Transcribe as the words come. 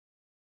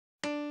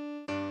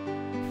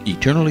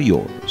Eternally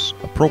Yours,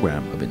 a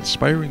program of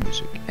inspiring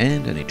music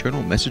and an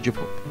eternal message of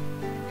hope.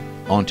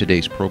 On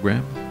today's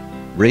program,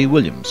 Ray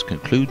Williams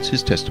concludes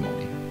his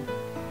testimony.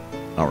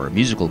 Our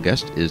musical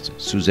guest is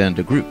Suzanne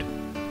de Groot,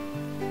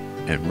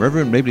 and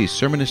Reverend Mabley's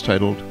sermon is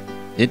titled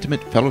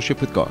Intimate Fellowship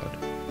with God.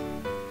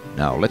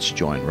 Now let's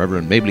join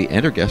Reverend Mabley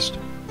and her guest,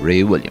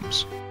 Ray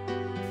Williams.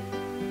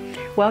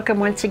 Welcome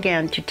once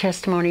again to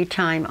Testimony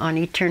Time on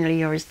Eternally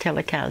Yours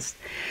telecast.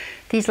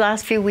 These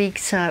last few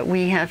weeks,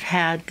 we have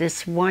had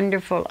this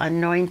wonderful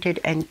anointed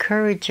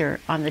encourager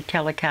on the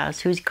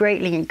telecast who's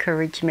greatly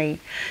encouraged me.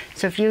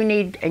 So if you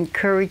need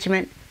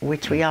encouragement,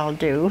 which we all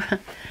do,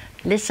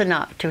 listen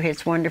up to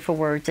his wonderful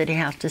words that he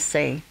has to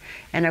say.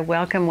 And I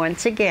welcome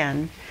once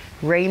again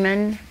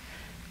Raymond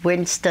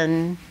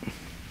Winston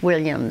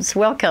Williams.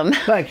 Welcome.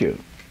 Thank you.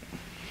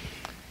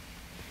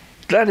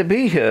 Glad to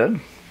be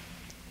here.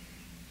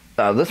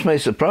 Now, this may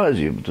surprise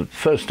you, but the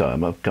first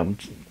time I've come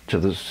to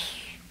this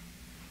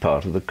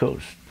part of the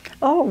coast.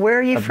 Oh, where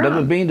are you from? I've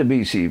never been to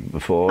BC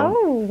before.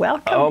 Oh,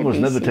 welcome. I almost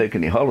to BC. never take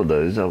any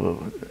holidays. I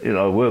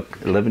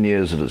worked 11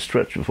 years at a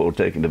stretch before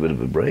taking a bit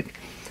of a break.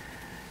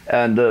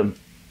 And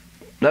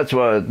that's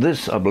why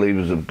this, I believe,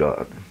 is of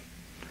God.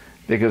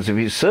 Because if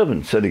his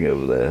servant sitting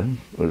over there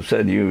would have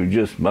said, you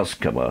just must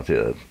come out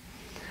here.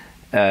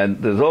 And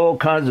there's all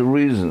kinds of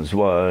reasons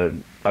why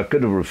I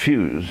could have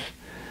refused,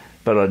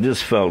 but I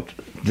just felt,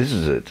 this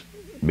is it.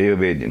 Be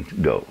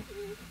obedient, go.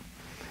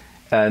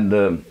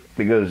 And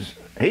because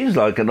he's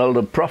like an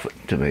older prophet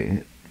to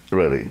me,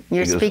 really.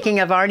 You're speaking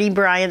of Arnie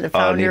Bryant, the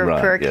founder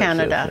of Prayer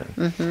Canada.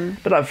 Yes.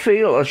 Mm-hmm. But I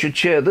feel I should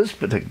share this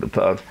particular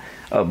part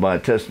of my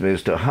testimony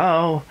as to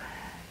how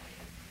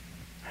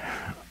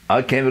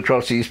I came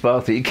across his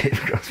path, he came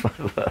across my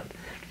path.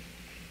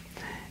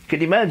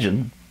 Can you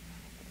imagine?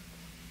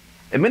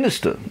 A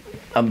minister,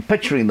 I'm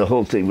picturing the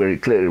whole thing very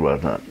clearly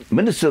right now.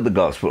 Minister of the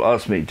gospel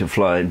asked me to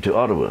fly into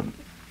Ottawa.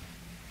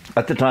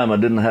 At the time, I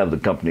didn't have the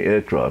company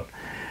aircraft,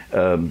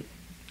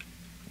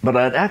 but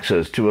I had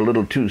access to a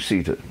little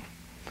two-seater.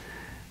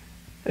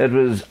 It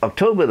was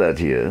October that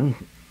year,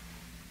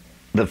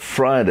 the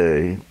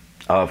Friday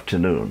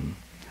afternoon,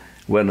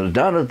 when I was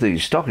down at the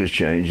stock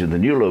exchange in the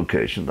new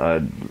location. I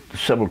had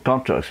several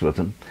contracts with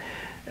them,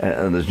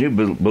 and this new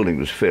building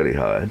was fairly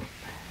high.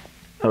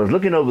 I was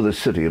looking over the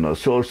city and I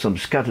saw some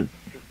scattered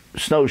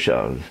snow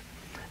showers.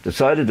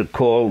 Decided to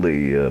call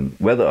the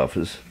weather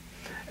office,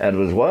 and it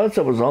was whilst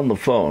I was on the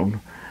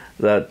phone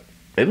that,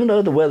 even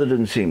though the weather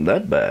didn't seem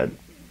that bad,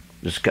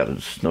 the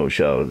scattered snow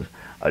showers,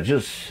 I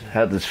just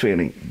had this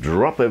feeling,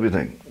 drop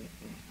everything.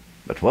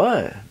 But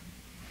why?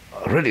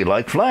 I really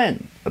like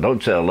flying. I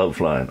don't say I love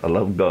flying, I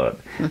love God.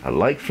 I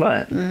like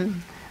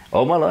flying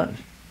all my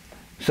life.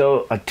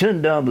 So I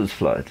turned down this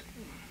flight.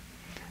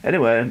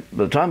 Anyway,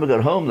 by the time I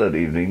got home that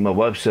evening, my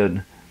wife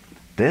said,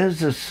 there's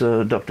this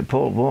Dr.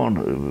 Paul Vaughan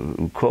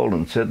who called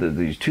and said that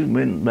these two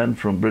men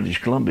from British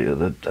Columbia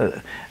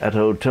that at a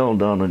hotel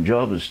down on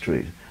Jarvis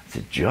Street. I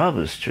said,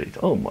 Jarvis Street?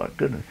 Oh my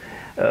goodness.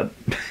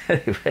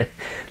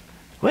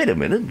 Wait a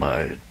minute,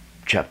 my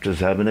chapter's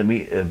having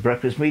a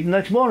breakfast meeting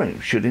next morning.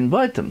 Should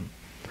invite them.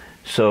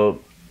 So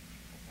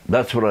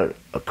that's what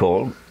I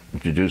called,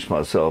 introduced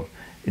myself,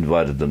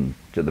 invited them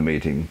to the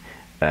meeting,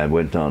 and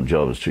went down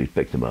Jarvis Street,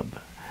 picked them up.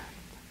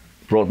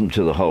 Brought them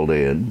to the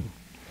Holiday Inn,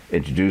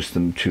 introduced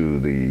them to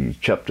the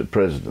chapter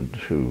president,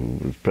 who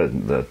was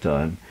present at that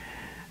time,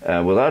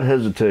 and without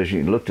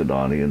hesitation, he looked at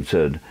Arnie and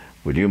said,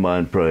 would you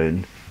mind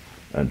praying?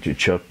 And to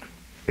Chuck,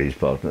 his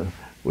partner,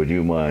 would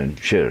you mind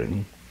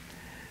sharing?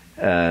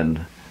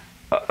 And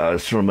I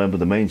still remember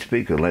the main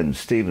speaker, Len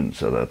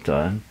Stevens, at that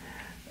time.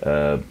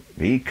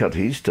 He cut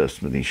his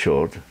testimony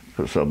short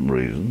for some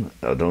reason.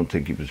 I don't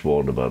think he was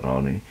warned about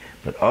Arnie.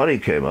 But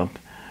Arnie came up,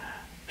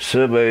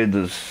 surveyed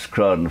this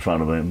crowd in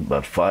front of him,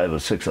 about 500 or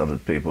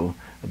 600 people,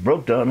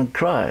 broke down and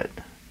cried.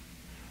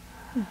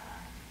 And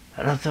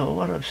I thought,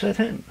 what upset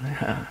him?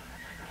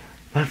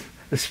 But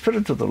the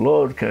Spirit of the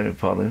Lord came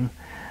upon him,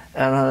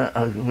 and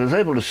I was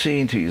able to see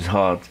into his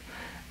heart,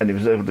 and he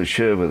was able to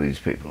share with these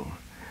people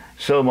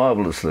so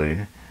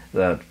marvelously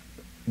that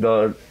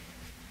God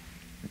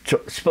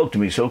spoke to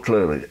me so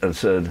clearly and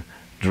said,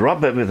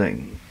 drop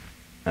everything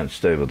and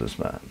stay with this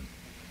man.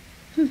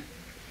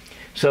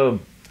 So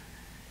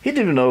he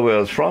didn't even know where I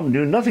was from,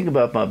 knew nothing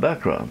about my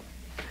background.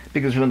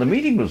 Because when the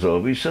meeting was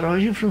over, he said, oh,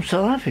 you're from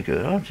South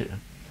Africa, aren't you?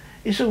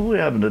 He said, well, we're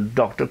having a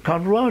Dr.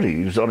 Conradi.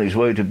 He was on his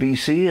way to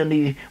BC,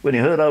 and when he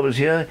heard I was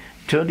here,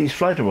 turned his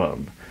flight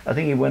around. I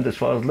think he went as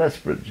far as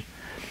Lethbridge.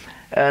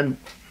 And,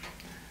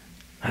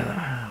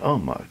 oh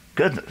my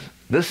goodness,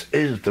 this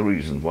is the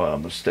reason why I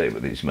must stay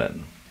with these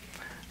men.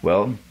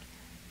 Well,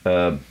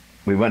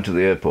 we went to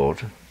the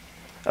airport.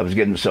 I was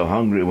getting so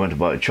hungry, I went to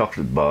buy a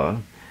chocolate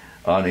bar.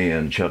 Arnie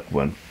and Chuck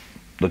went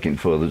looking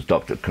for this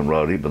Dr.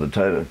 Conradi. By the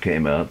time it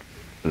came out,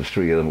 there's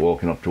three of them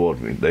walking up towards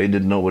me. They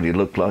didn't know what he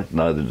looked like,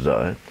 neither did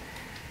I.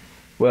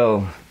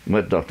 Well,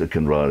 met Dr.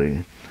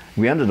 Conradi.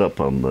 We ended up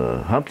on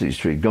Huntley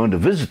Street going to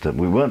visit them.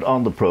 We weren't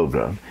on the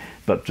program,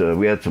 but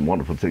we had some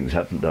wonderful things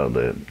happen down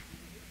there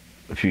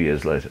a few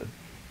years later.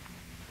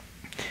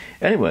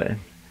 Anyway,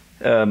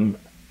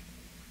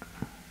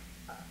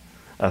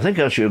 I think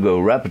I should go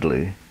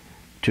rapidly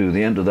to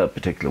the end of that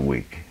particular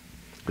week,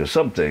 because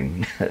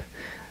something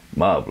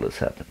marvelous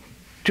happened.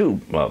 Two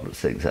marvelous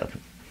things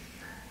happened.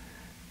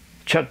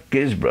 Chuck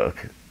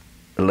Gisbrook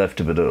left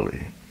a bit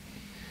early.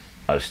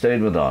 I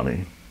stayed with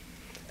Arnie.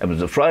 It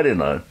was a Friday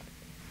night.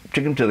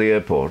 Took him to the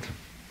airport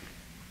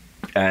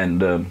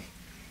and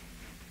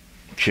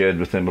shared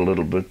with him a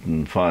little bit,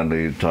 and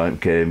finally the time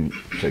came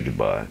to say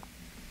goodbye.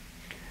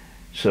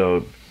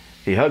 So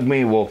he hugged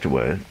me, walked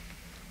away.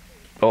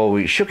 Oh,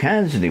 we shook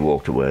hands and he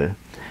walked away.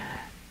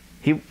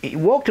 He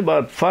walked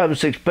about 5 or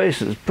 6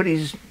 paces, put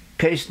his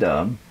case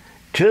down,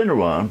 turned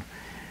around.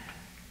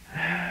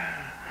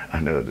 I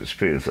never had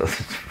experienced that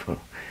before.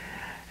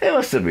 There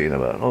must have been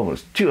about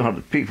almost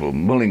 200 people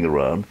mulling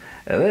around,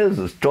 and there's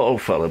this tall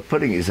fellow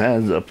putting his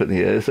hands up in the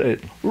air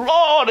saying,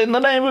 "Lord, in the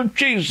name of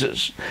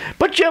Jesus,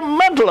 put your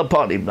mantle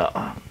upon him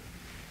now."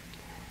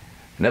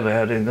 Never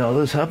had anything like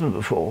this happen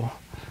before.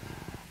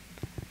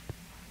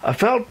 I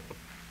felt,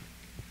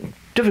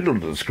 difficult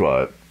to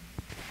describe,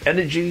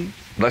 energy,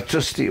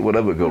 electricity,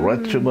 whatever, go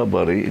right through my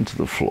body into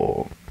the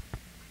floor.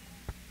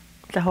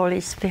 The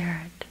Holy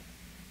Spirit.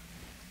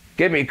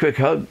 Gave me a quick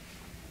hug,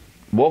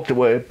 walked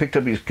away, picked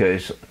up his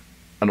case,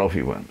 and off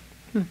he went.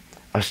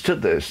 I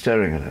stood there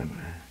staring at him.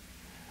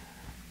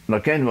 And I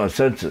came to my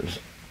senses,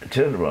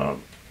 turned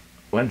around,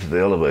 went to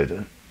the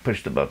elevator,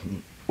 pushed the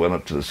button, went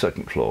up to the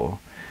 2nd floor,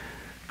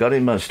 got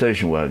in my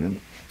station wagon,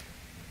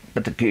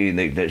 put the key in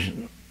the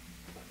ignition,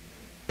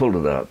 pulled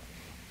it out.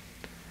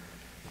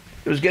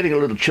 It was getting a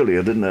little chilly.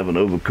 I didn't have an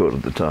overcoat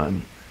at the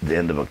time, at the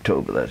end of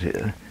October that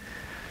year.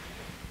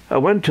 I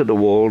went to the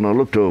wall and I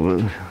looked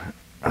over.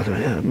 I thought,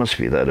 yeah, it must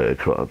be that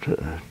aircraft,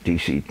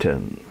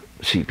 DC-10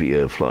 CP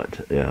Air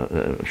flight.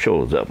 Yeah,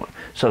 sure as that one.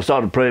 So I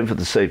started praying for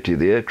the safety of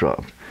the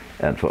aircraft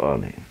and for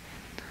Arnie.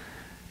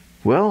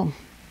 Well,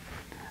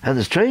 I had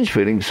a strange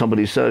feeling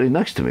somebody standing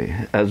next to me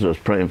as I was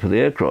praying for the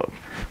aircraft.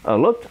 I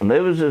looked and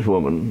there was this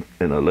woman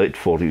in her late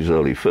 40s,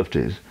 early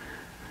 50s.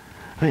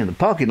 I mean, the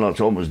parking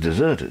lot's almost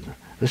deserted.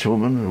 This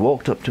woman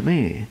walked up to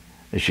me.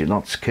 Is she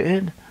not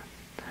scared?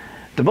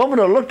 The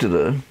moment I looked at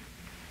her,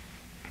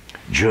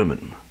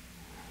 German,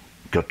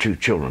 got 2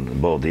 children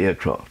aboard the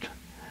aircraft.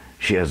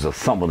 She has a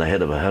thumb on the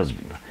head of her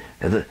husband.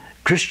 And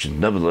Christian,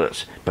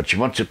 nevertheless, but she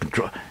wants to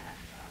control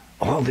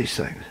all these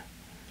things.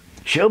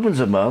 She opens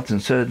her mouth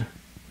and said,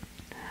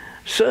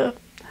 "Sir,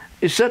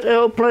 is that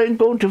airplane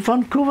going to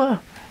Vancouver?"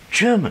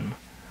 German.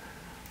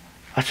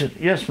 I said,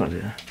 "Yes, my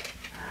dear."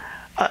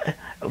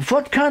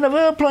 "What kind of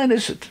airplane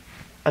is it?"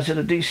 I said,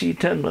 "A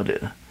DC-10, my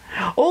dear."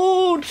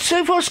 "Oh,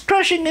 it was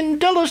crashing in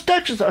Dallas,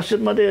 Texas." I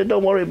said, "My dear,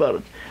 don't worry about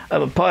it.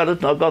 I'm a pilot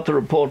and I got the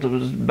report there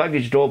was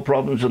baggage door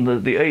problems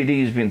and the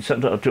AD's been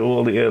sent out to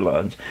all the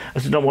airlines." I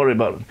said, "Don't worry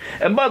about it.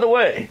 And by the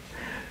way,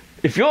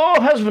 if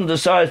your husband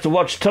decides to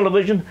watch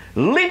television,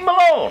 leave him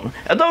alone.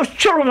 And those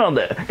children on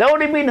there, they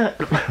only mean..."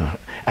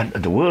 And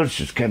the words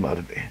just came out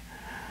of me.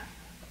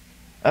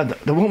 And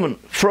the woman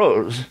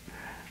froze,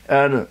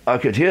 and I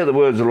could hear the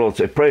words of the Lord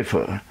say, "Pray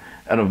for her."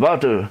 And I'm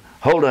about to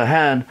hold her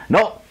hand.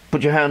 "No,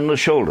 put your hand on the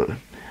shoulder."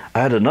 I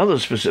had another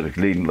specific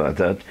leading like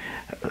that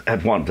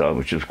at one time,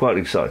 which was quite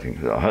exciting,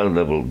 a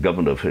high-level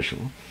government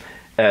official,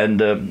 and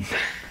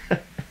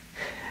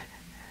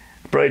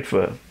prayed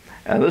for her.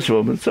 And this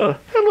woman said,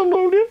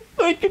 "Hallelujah,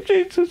 thank you,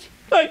 Jesus,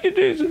 thank you,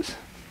 Jesus."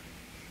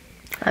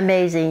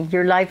 Amazing.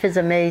 Your life is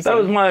amazing.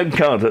 That was my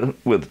encounter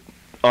with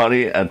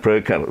Arnie and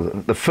Prayer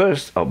Canada, the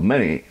first of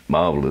many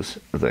marvelous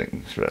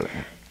things, really.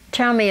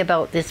 Tell me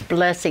about this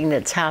blessing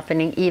that's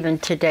happening even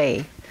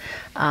today.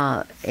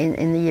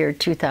 In the year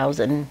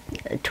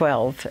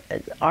 2012,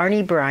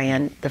 Arnie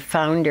Bryan, the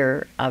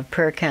founder of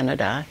Prayer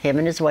Canada, him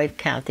and his wife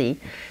Kathy,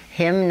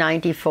 him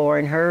 94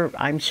 and her,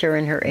 I'm sure,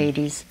 in her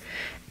 80s,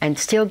 and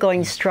still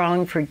going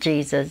strong for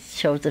Jesus,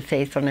 shows the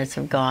faithfulness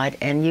of God,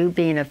 and you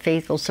being a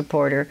faithful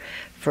supporter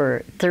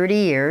for 30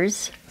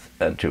 years.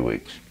 And 2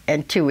 weeks.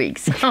 And 2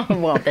 weeks. Oh,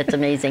 well, that's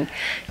amazing.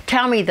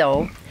 Tell me,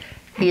 though,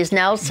 he is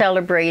now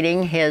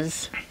celebrating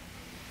his...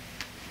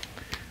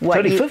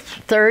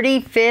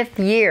 35th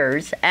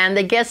years, and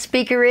the guest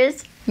speaker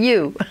is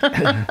you.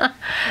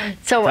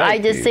 So I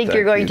just think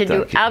you're going to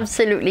do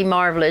absolutely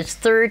marvelous.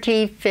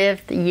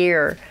 35th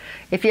year.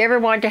 If you ever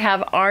want to have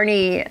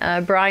Arnie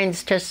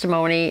Bryan's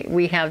testimony,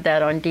 we have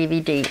that on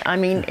DVD. I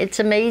mean, it's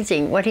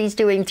amazing what he's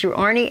doing through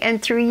Arnie and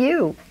through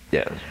you.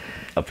 Yes,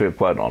 I feel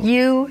quite honored.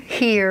 You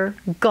hear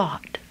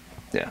God.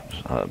 Yes.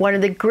 One of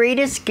the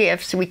greatest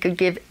gifts we could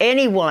give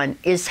anyone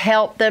is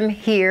help them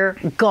hear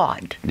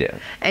God. Yes.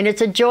 And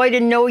it's a joy to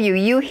know you.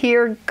 You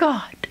hear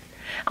God.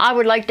 I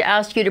would like to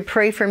ask you to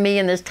pray for me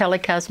in this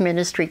telecast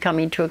ministry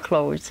coming to a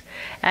close.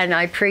 And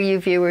I pray you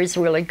viewers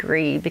will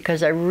agree,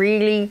 because I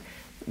really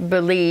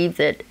believe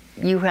that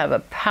you have a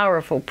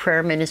powerful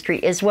prayer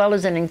ministry as well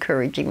as an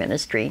encouraging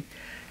ministry.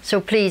 So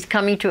please,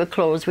 coming to a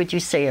close, would you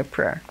say a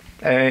prayer?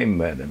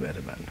 Amen, amen,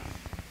 amen.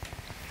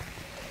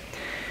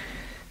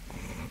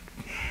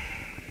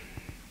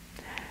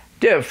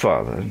 Dear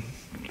Father,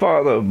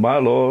 Father of my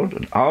Lord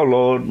and our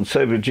Lord and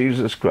Savior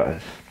Jesus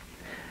Christ,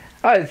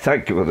 I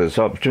thank you for this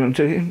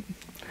opportunity.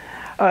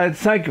 I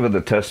thank you for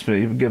the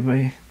testimony you've given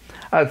me.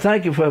 I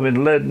thank you for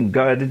having led and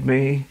guided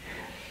me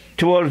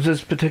towards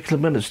this particular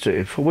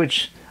ministry, for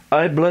which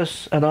I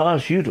bless and I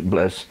ask you to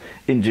bless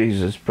in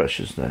Jesus'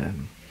 precious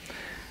name.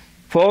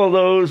 For all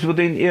those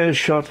within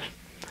earshot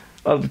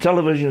of the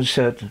television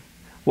set,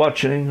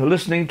 watching or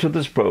listening to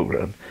this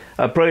program,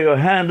 I pray your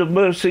hand of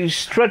mercy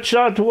stretch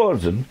out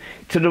towards them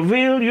to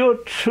reveal your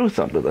truth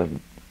unto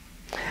them,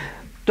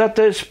 that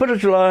their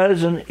spiritual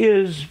eyes and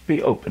ears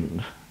be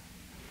opened.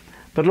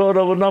 But Lord,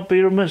 I will not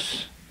be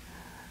remiss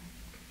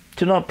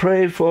to not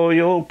pray for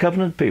your old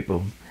covenant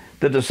people,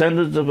 the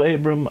descendants of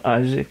Abraham,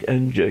 Isaac,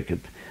 and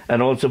Jacob,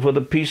 and also for the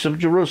peace of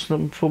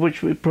Jerusalem, for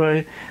which we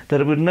pray that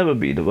it would never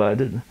be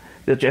divided,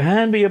 that your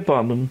hand be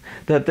upon them,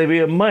 that there be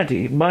a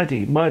mighty,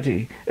 mighty,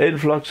 mighty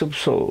influx of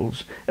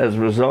souls as a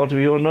result of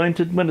your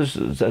anointed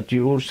ministers that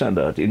you will send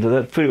out into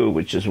that field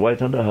which is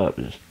white unto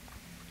harvest.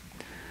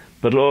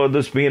 But Lord,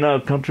 this being our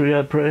country,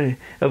 I pray,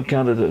 of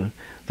Canada,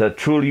 that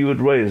truly you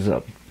would raise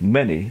up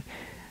many,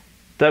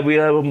 that we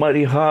have a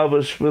mighty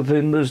harvest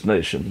within this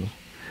nation.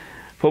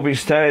 For we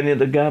stand in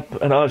the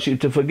gap and ask you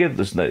to forgive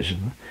this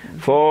nation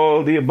for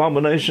all the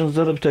abominations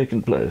that have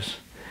taken place,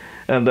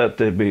 and that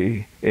there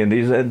be, in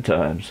these end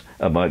times,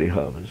 a mighty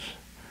harvest.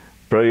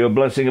 Pray your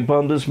blessing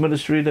upon this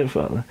ministry, dear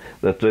Father,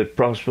 that they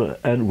prosper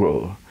and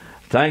grow.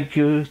 Thank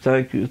you,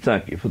 thank you,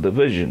 thank you for the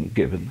vision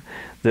given,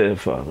 dear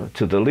Father,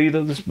 to the leader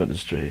of this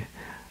ministry,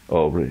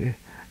 Aubrey,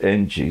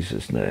 in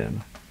Jesus'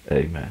 name.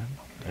 Amen.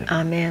 Amen.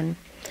 Amen.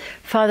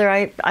 Father,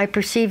 I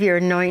perceive your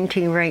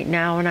anointing right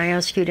now, and I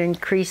ask you to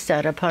increase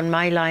that upon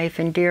my life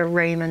and dear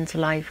Raymond's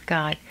life,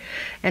 God,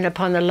 and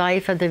upon the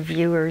life of the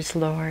viewers,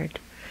 Lord.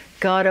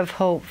 God of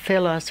hope,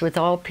 fill us with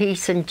all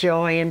peace and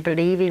joy, and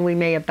believing we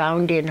may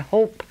abound in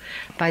hope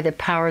by the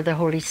power of the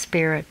Holy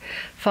Spirit.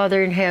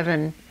 Father in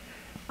heaven,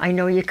 I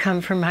know you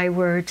come from my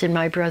words and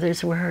my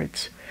brother's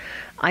words.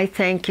 I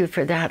thank you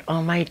for that,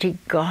 Almighty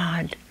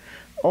God.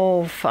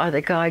 Oh,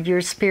 Father God, your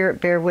Spirit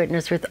bear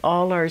witness with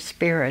all our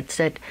spirits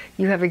that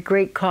you have a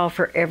great call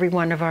for every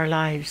one of our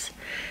lives.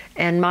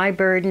 And my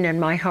burden and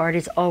my heart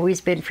has always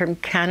been from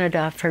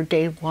Canada for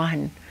day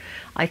one.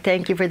 I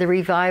thank you for the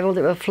revival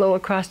that will flow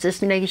across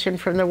this nation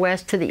from the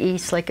west to the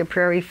east like a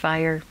prairie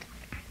fire,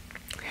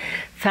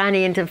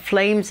 fanning into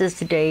flames this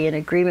day in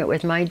agreement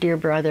with my dear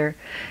brother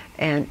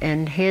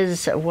and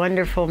his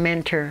wonderful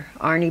mentor,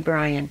 Arnie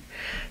Bryan,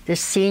 the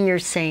senior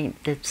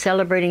saint that's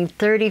celebrating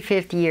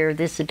 35th year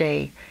this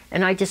day.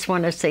 And I just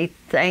want to say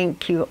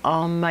thank you,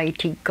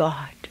 Almighty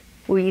God.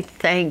 We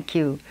thank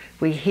you.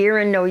 We hear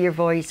and know your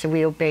voice and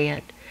we obey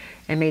it.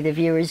 And may the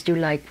viewers do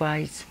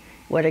likewise.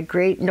 What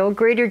a no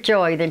greater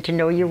joy than to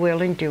know your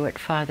will and do it,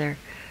 Father.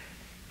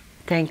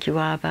 Thank you,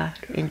 Abba,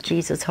 in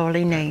Jesus'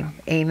 holy name.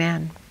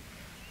 Amen.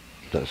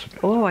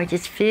 Oh, I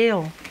just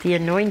feel the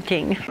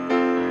anointing.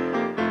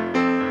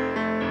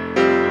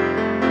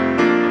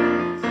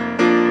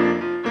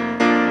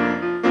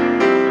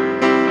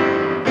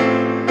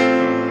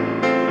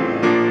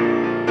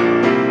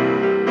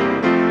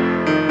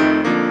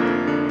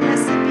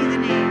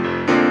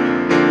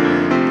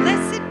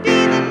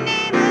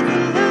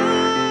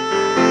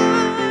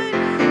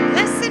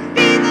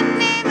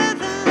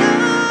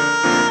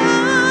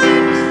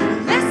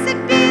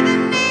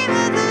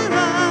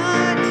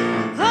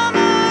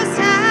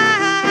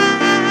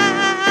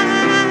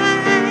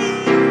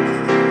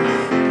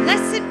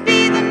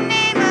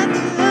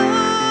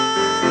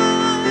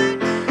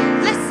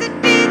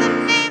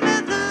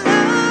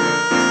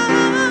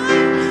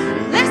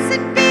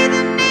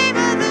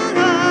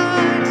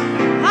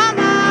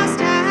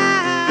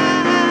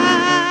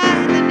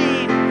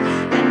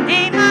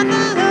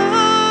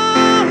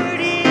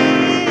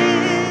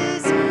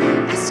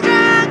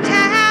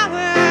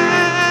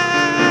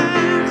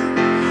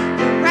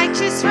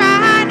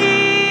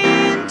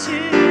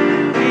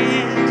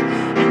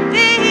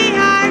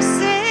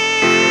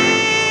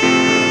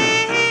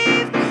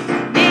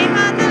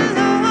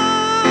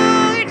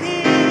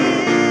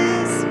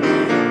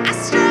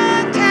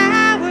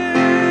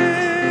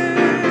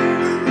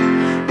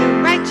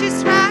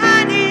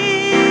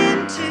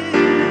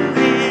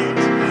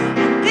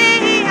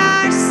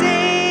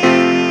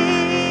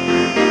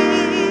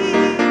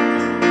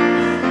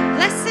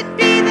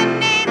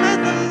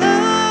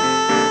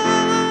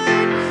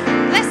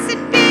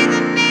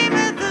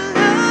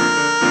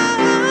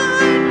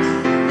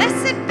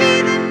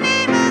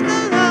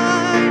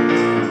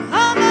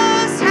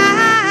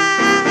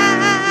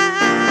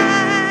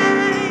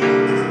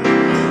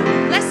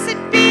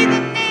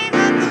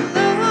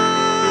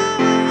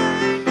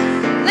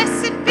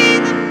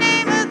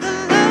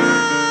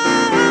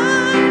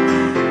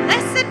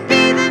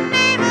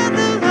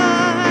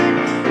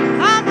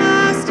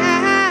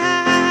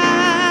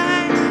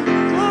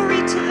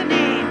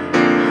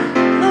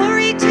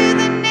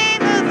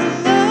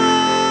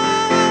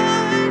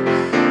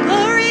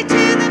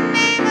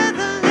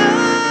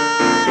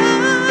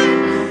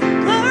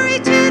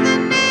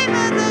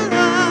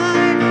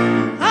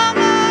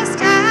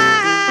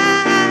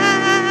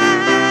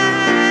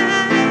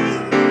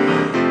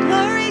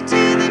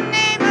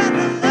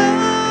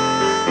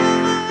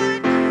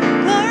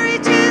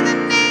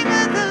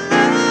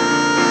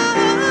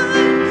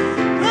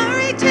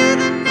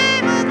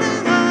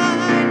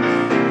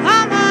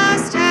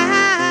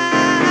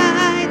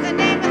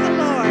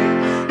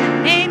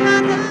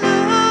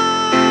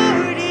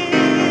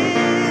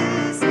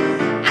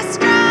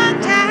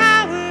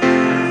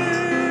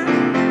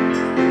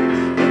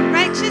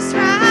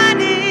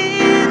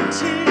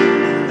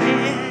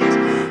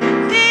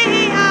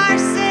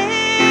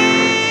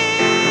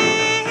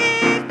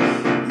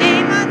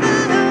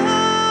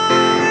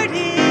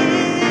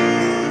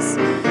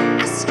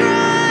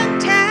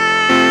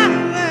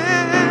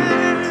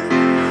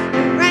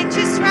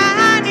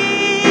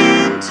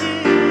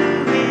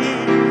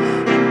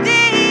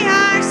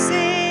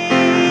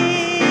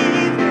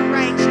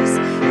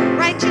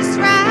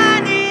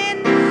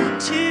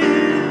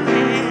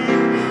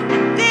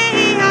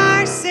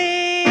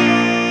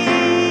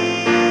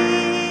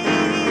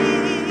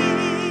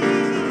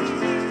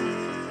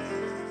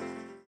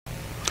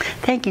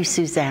 Thank you,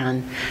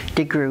 Suzanne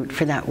DeGroot,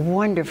 for that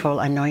wonderful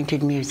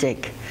anointed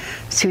music.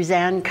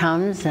 Suzanne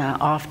comes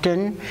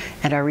often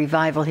at our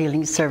Revival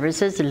Healing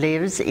Services,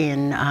 lives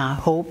in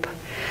Hope,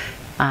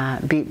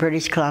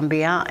 British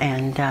Columbia,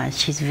 and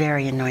she's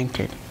very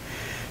anointed.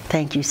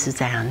 Thank you,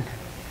 Suzanne.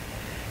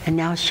 And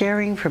now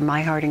sharing from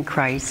my heart in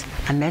Christ,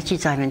 a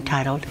message I've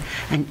entitled,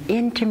 An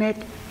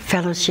Intimate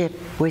Fellowship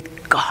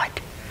with God.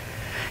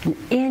 An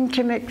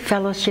intimate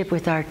fellowship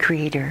with our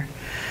Creator.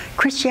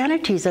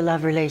 Christianity is a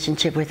love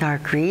relationship with our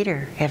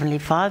Creator, Heavenly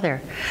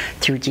Father,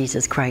 through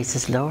Jesus Christ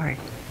as Lord.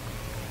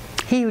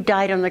 He who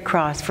died on the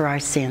cross for our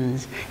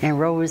sins and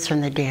rose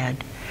from the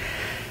dead.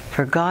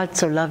 For God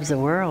so loves the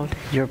world,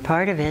 you're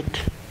part of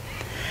it,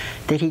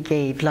 that He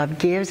gave. Love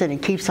gives, and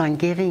it keeps on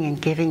giving and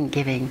giving and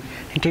giving.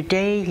 And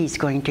today He's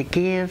going to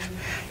give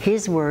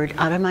His word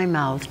out of my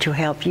mouth to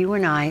help you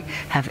and I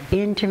have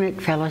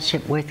intimate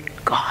fellowship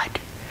with God.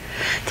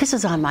 This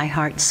is on my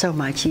heart so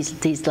much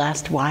these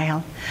last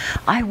while.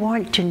 I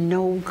want to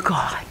know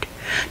God.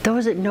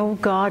 Those that know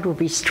God will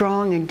be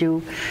strong and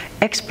do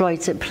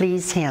exploits that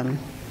please Him.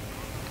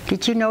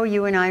 Did you know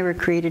you and I were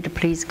created to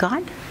please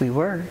God? We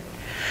were.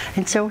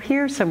 And so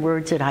here are some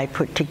words that I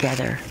put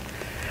together.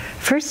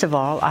 First of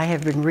all, I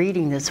have been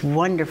reading this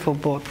wonderful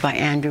book by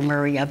Andrew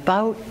Murray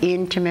about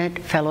intimate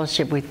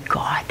fellowship with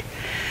God.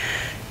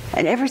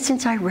 And ever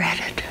since I read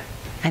it,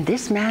 and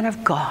this man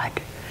of God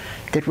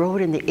that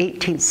wrote in the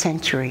 18th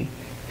century,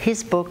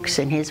 his books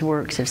and his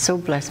works have so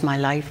blessed my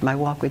life, my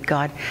walk with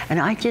God.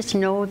 And I just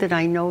know that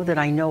I know that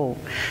I know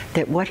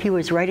that what he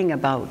was writing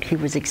about, he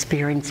was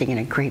experiencing in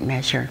a great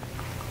measure.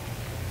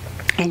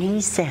 And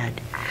he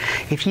said,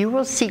 if you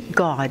will seek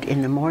God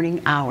in the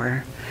morning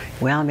hour,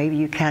 well, maybe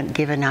you can't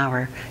give an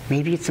hour.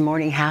 Maybe it's a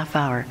morning half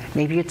hour.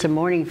 Maybe it's a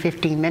morning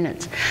 15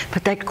 minutes.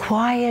 But that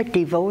quiet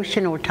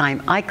devotional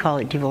time, I call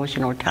it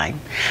devotional time,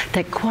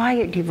 that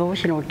quiet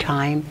devotional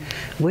time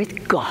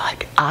with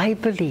God, I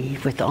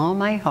believe with all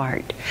my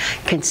heart,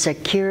 can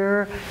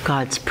secure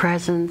God's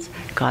presence,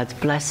 God's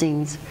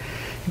blessings,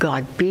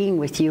 God being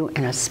with you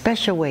in a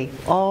special way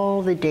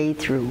all the day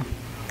through.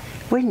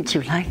 Wouldn't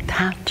you like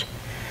that?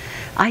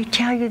 I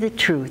tell you the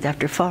truth,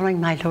 after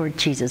following my Lord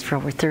Jesus for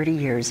over 30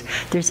 years,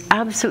 there's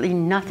absolutely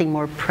nothing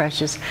more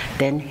precious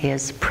than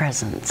His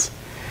presence.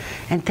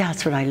 And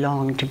that's what I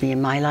long to be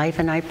in my life,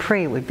 and I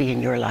pray it would be in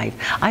your life.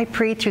 I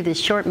pray through this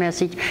short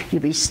message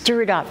you'll be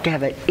stirred up to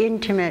have an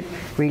intimate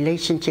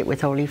relationship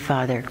with Holy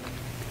Father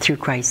through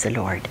Christ the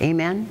Lord.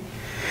 Amen?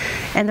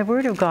 And the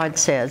Word of God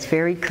says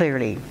very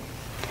clearly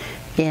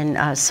in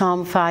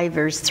Psalm 5,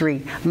 verse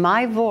 3,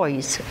 my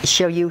voice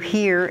shall you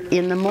hear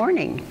in the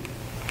morning.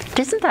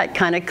 Isn't that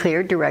kind of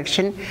clear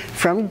direction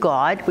from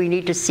God? We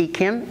need to seek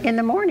Him in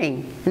the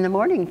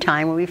morning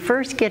time when we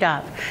first get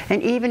up,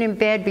 and even in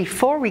bed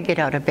before we get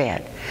out of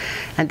bed.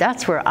 And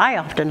that's where I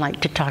often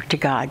like to talk to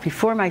God.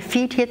 Before my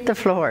feet hit the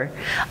floor,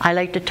 I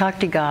like to talk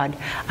to God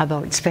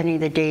about spending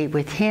the day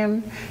with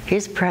Him,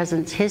 His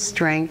presence, His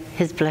strength,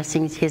 His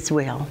blessings, His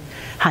will.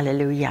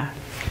 Hallelujah.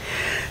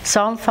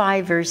 Psalm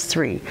 5, verse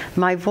 3,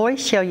 my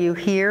voice shall you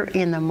hear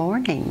in the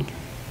morning.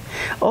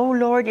 O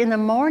Lord, in the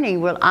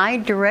morning will I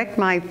direct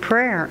my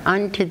prayer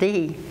unto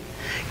Thee.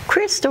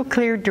 Crystal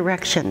clear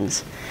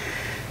directions.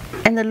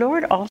 And the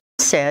Lord also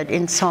said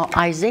in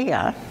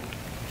Isaiah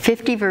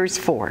 50, verse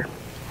 4,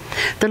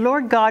 the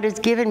Lord God has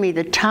given me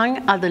the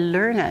tongue of the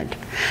learned,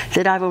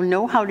 that I will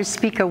know how to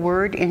speak a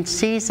word in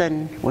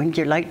season. Wouldn't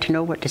you like to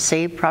know what to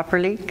say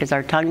properly? Because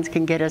our tongues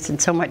can get us in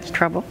so much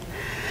trouble.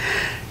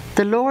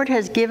 The Lord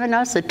has given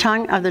us the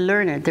tongue of the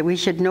learned, that we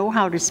should know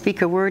how to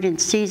speak a word in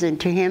season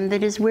to him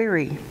that is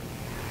weary.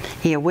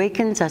 He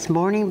awakens us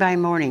morning by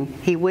morning.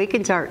 He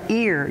awakens our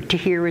ear to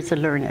hear as the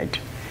learned.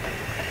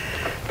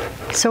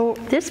 So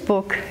this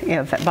book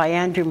by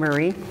Andrew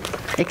Murray,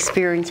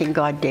 Experiencing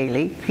God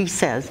Daily, he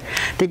says,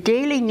 the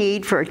daily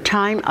need for a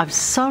time of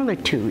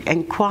solitude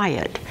and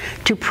quiet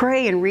to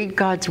pray and read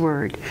God's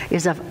Word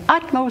is of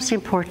utmost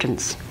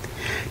importance.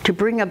 To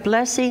bring a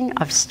blessing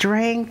of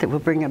strength, that will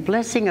bring a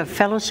blessing of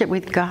fellowship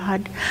with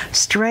God,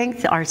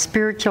 strengthen our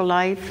spiritual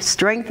life,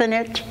 strengthen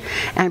it,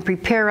 and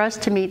prepare us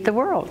to meet the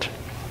world.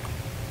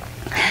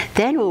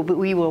 Then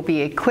we will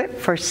be equipped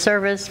for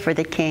service for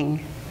the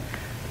King.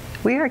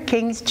 We are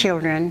King's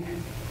children,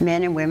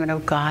 men and women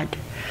of God,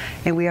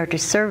 and we are to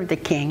serve the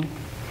King.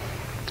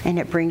 And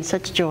it brings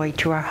such joy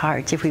to our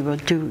hearts if we will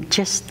do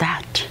just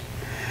that.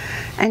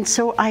 And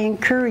so I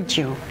encourage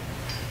you,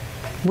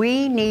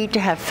 we need to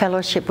have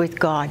fellowship with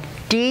God.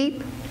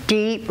 Deep,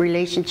 deep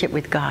relationship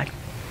with God.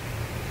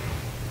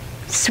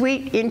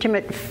 Sweet,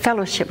 intimate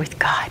fellowship with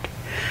God,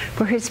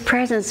 where His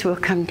presence will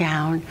come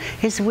down,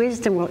 His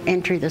wisdom will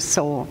enter the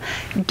soul.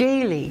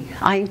 Daily,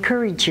 I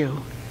encourage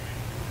you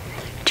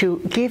to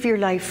give your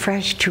life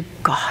fresh to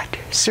God.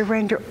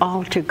 Surrender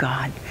all to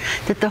God,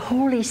 that the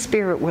Holy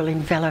Spirit will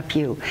envelop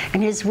you,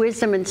 and His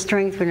wisdom and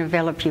strength will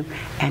envelop you,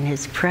 and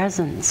His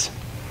presence.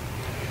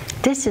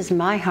 This is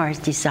my heart's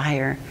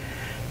desire,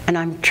 And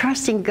I'm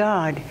trusting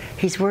God.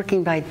 He's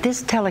working by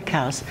this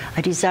telecast.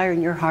 I desire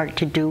in your heart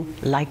to do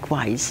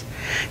likewise.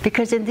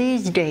 Because in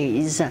these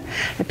days,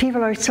 the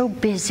people are so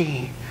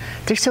busy.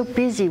 They're so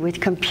busy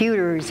with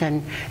computers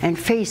and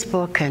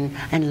Facebook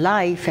and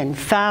life and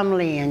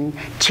family and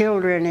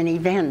children and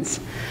events.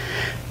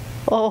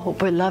 Oh,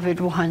 beloved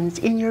ones,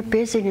 in your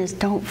busyness,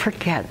 don't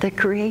forget the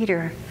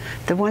Creator,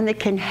 the one that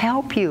can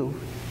help you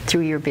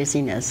through your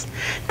busyness,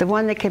 the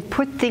one that can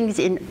put things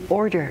in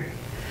order,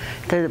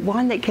 the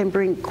one that can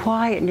bring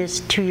quietness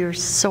to your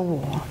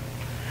soul.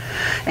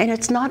 And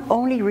it's not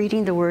only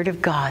reading the Word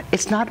of God.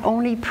 It's not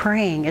only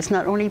praying. It's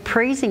not only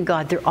praising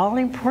God. They're all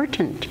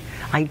important.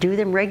 I do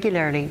them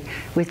regularly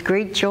with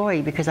great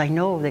joy because I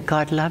know that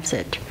God loves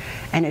it.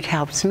 And it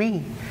helps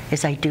me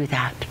as I do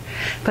that.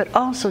 But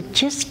also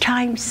just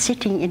time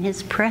sitting in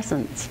His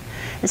presence.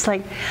 It's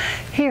like,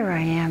 here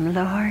I am,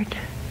 Lord.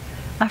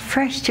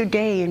 Afresh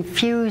today,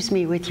 infuse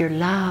me with your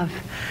love.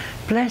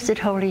 Blessed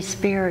Holy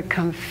Spirit,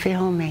 come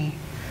fill me.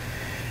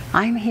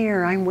 I'm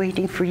here, I'm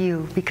waiting for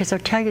you, because I'll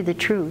tell you the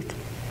truth.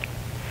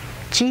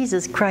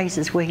 Jesus Christ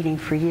is waiting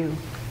for you.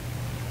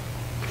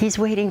 He's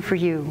waiting for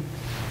you.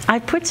 I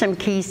put some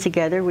keys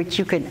together which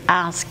you can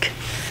ask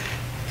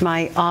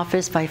my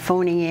office by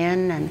phoning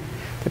in, and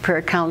the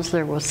prayer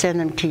counselor will send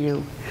them to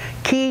you.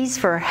 Keys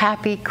for a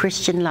happy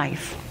Christian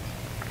life.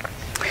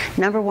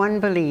 Number 1,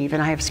 believe,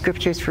 and I have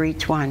scriptures for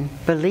each one.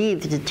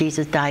 Believe that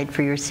Jesus died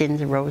for your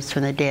sins and rose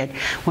from the dead,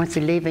 wants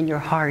to live in your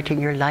heart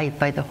and your life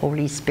by the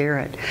Holy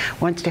Spirit,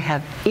 wants to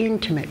have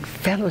intimate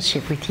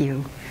fellowship with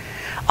you.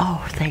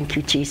 Oh, thank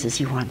you, Jesus,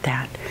 you want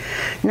that.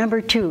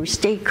 Number 2,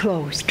 stay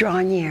close,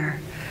 draw near.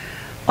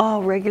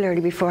 Oh,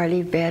 regularly before I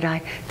leave bed,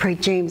 I pray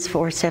James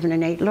 4, 7,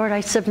 and 8. Lord,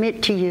 I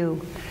submit to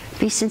you.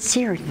 Be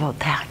sincere about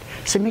that.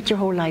 Submit your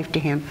whole life to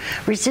Him.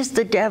 Resist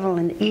the devil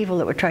and the evil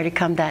that would try to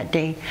come that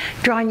day.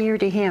 Draw near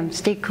to Him.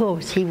 Stay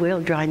close. He will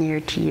draw near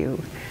to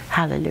you.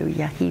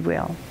 Hallelujah. He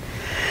will.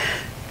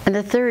 And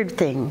the third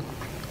thing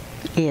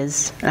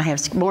is, and I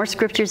have more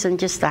scriptures than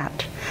just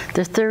that.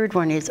 The third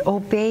one is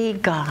obey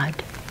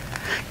God.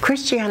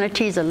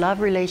 Christianity is a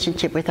love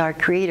relationship with our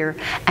Creator,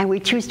 and we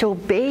choose to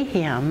obey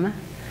Him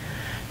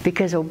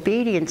because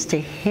obedience to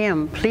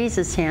Him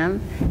pleases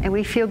Him, and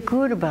we feel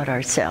good about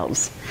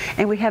ourselves.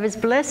 And we have His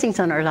blessings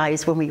on our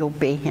lives when we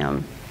obey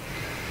Him.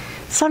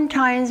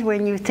 Sometimes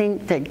when you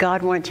think that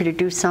God wants you to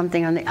do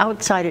something on the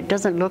outside, it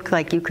doesn't look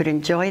like you could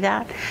enjoy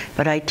that.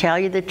 But I tell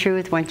you the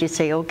truth, once you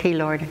say, okay,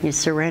 Lord, you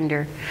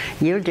surrender,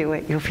 you'll do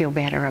it, you'll feel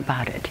better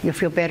about it. You'll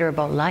feel better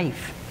about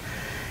life.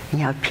 And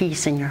you have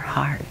peace in your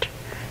heart.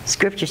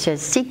 Scripture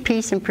says, seek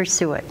peace and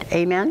pursue it.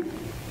 Amen?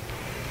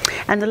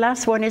 And the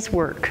last one is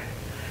work.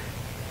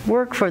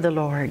 Work for the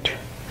Lord.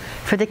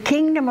 For the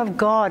kingdom of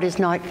God is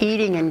not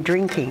eating and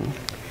drinking.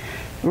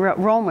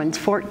 Romans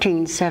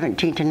 14,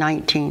 17 to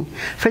 19.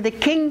 For the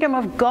kingdom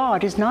of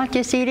God is not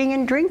just eating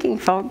and drinking,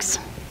 folks,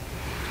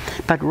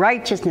 but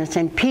righteousness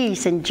and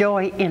peace and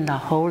joy in the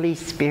Holy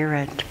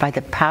Spirit, by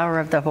the power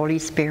of the Holy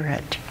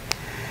Spirit.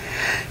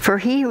 For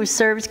he who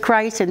serves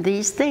Christ in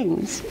these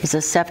things is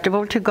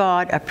acceptable to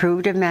God,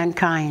 approved of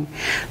mankind.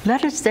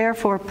 Let us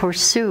therefore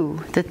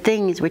pursue the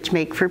things which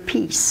make for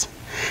peace,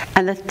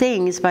 and the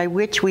things by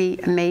which we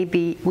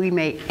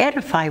may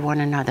edify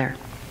one another.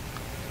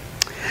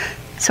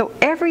 So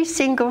every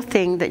single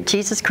thing that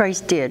Jesus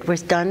Christ did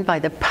was done by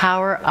the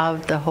power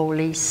of the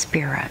Holy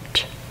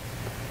Spirit.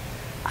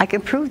 I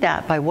can prove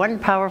that by one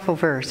powerful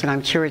verse, and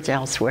I'm sure it's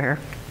elsewhere.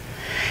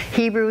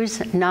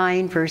 Hebrews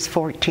 9, verse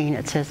 14,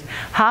 it says,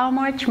 how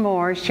much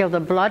more shall the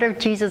blood of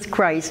Jesus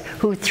Christ,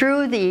 who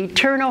through the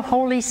eternal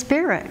Holy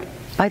Spirit,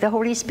 by the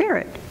Holy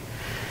Spirit,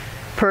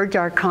 purge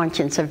our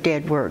conscience of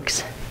dead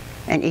works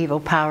and evil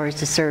powers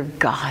to serve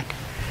God.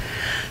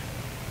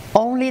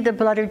 Only the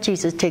blood of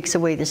Jesus takes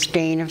away the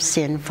stain of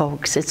sin,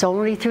 folks. It's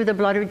only through the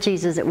blood of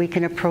Jesus that we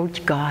can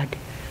approach God.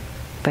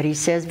 But he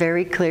says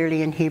very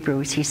clearly in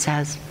Hebrews, he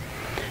says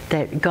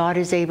that God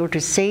is able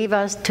to save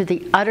us to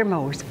the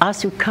uttermost,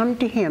 us who come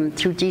to him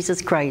through Jesus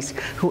Christ,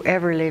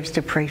 whoever lives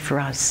to pray for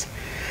us.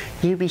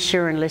 You be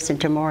sure and listen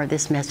to more of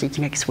this message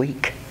next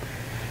week.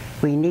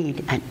 We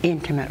need an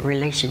intimate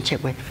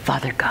relationship with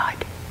Father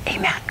God.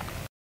 Amen.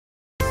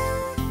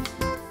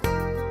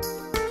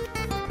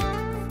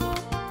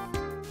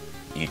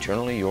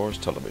 Eternally Yours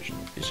Television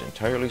is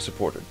entirely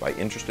supported by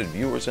interested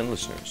viewers and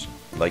listeners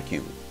like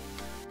you.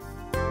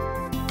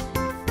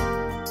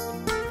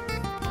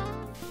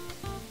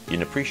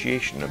 In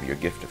appreciation of your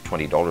gift of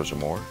 $20 or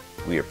more,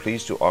 we are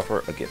pleased to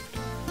offer a gift.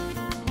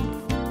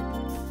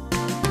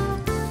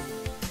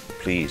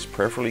 Please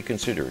prayerfully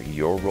consider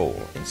your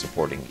role in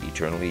supporting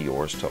Eternally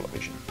Yours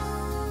Television.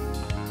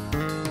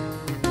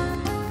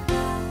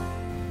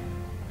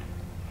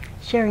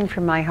 Sharing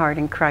from my heart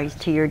in Christ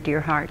to your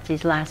dear hearts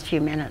these last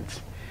few minutes.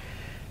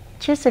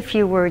 Just a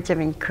few words of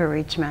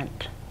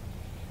encouragement.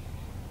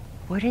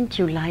 Wouldn't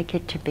you like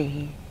it to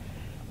be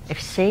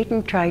if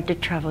Satan tried to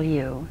trouble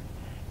you?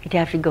 He'd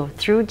have to go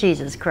through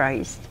Jesus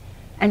Christ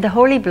and the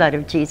holy blood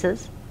of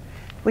Jesus,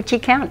 which he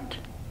can't.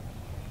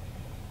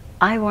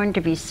 I want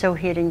to be so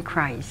hid in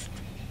Christ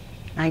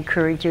I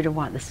encourage you to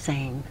want the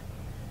same.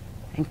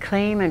 And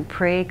claim and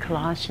pray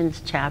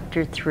Colossians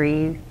chapter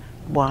 3,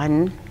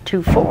 1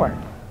 to 4.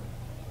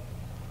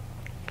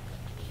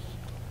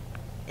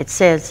 It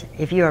says,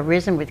 if you are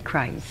risen with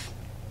Christ,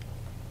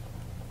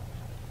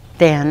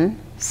 then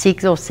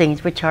seek those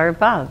things which are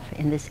above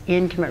in this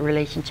intimate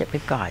relationship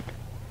with God,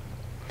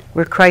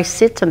 where Christ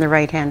sits on the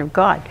right hand of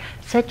God.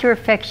 Set your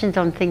affections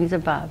on things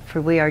above,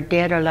 for we are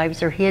dead, our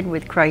lives are hid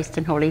with Christ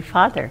in Holy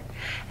Father.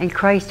 And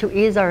Christ, who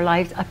is our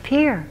lives,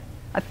 appear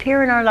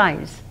in our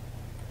lives.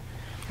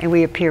 And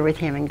we appear with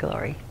him in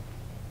glory.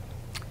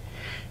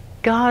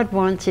 God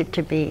wants it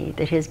to be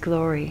that his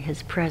glory,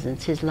 his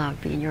presence, his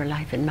love be in your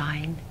life and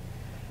mine.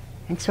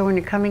 And so when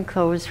you're coming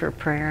close for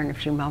prayer in a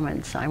few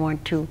moments, I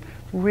want to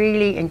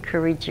really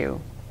encourage you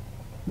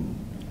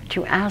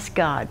to ask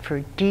God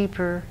for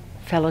deeper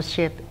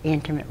fellowship,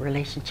 intimate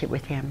relationship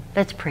with him.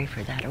 Let's pray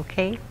for that,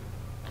 okay?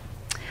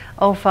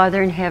 Oh,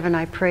 Father in heaven,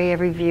 I pray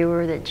every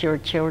viewer that your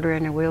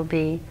children will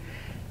be,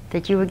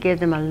 that you would give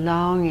them a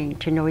longing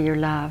to know your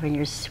love and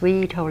your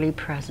sweet holy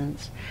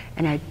presence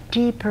and a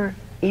deeper,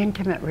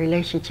 intimate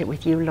relationship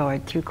with you,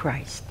 Lord, through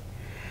Christ.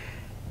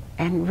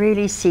 And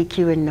really seek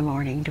you in the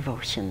morning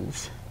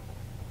devotions.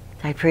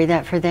 I pray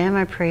that for them,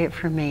 I pray it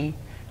for me.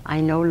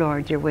 I know,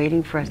 Lord, you're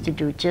waiting for us to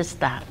do just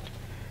that.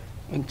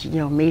 And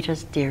you'll meet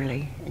us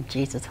dearly in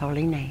Jesus'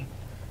 holy name.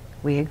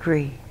 We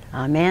agree.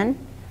 Amen.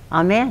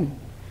 Amen.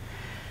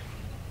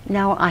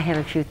 Now I have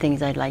a few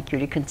things I'd like you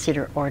to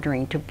consider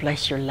ordering to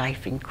bless your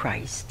life in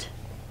Christ.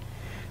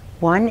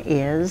 One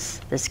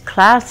is this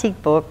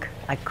classic book,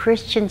 A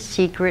Christian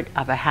Secret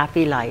of a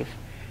Happy Life,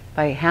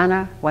 by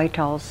Hannah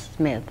Whitall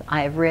Smith.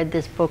 I have read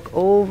this book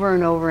over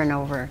and over and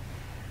over.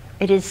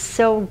 It is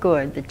so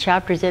good. The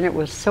chapters in it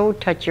will so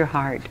touch your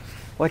heart.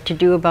 What to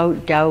do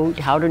about doubt,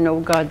 how to know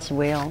God's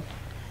will,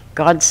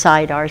 God's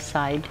side, our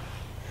side.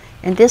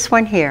 And this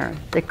one here,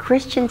 The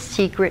Christian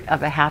Secret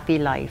of a Happy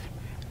Life.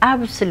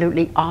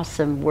 Absolutely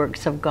awesome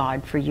works of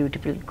God for you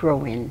to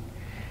grow in.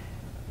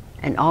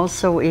 And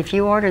also, if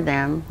you order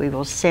them, we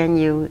will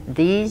send you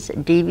these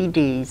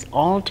DVDs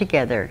all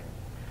together.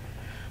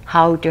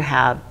 How to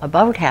have,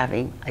 about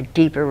having a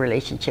deeper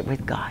relationship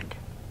with God.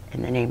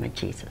 In the name of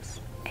Jesus.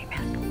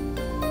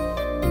 Amen.